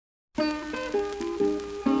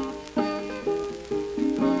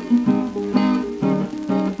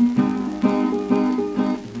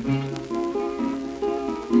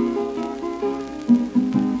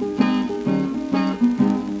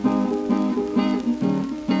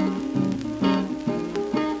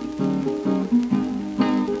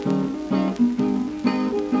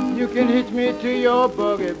can hitch me to your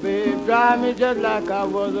buggy, babe, drive me just like I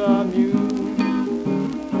was a mule.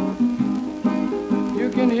 You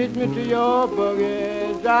can hitch me to your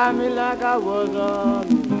buggy, drive me like I was a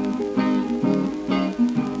mule.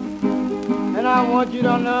 And I want you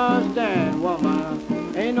to understand,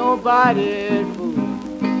 woman, ain't nobody fool.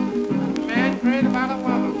 Man crazy about a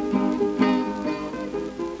woman.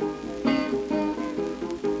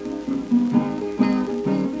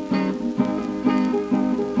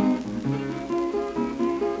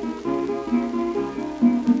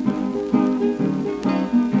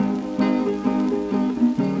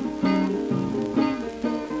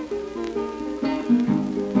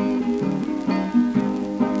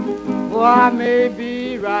 Boy, I may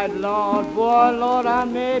be right, Lord. Boy, Lord, I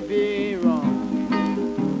may be wrong.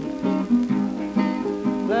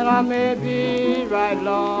 Then I may be right,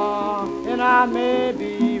 Lord, and I may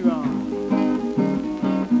be wrong.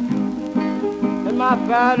 And my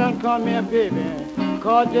father done come here, baby,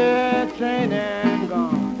 'cause their train ain't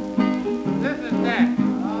gone. This is that.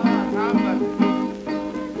 God bless you.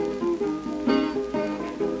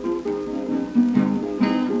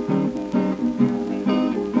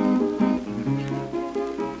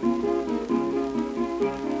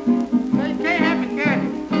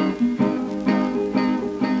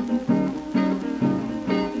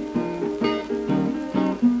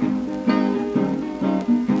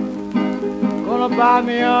 Gonna buy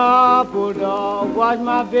me a bulldog, watch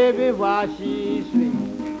my baby while she sleep.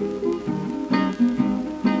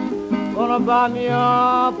 Gonna buy me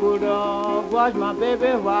a bulldog, watch my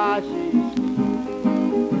baby while she sleep.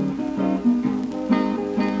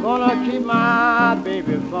 Gonna keep my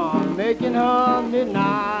baby from making her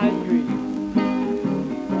midnight dream.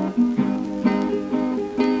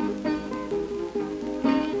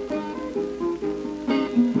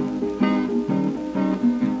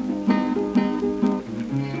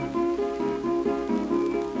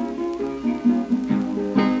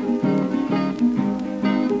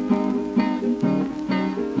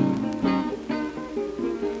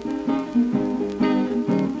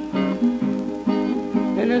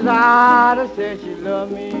 In his heart, I said she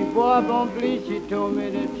loved me. Boy, don't believe she told me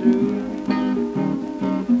the truth.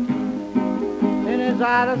 In his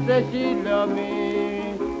heart, I said she loved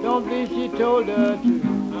me. Don't believe she told the truth.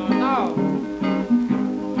 No.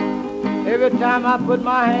 Every time I put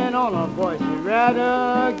my hand on her, boy, she'd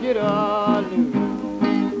rather get her loose.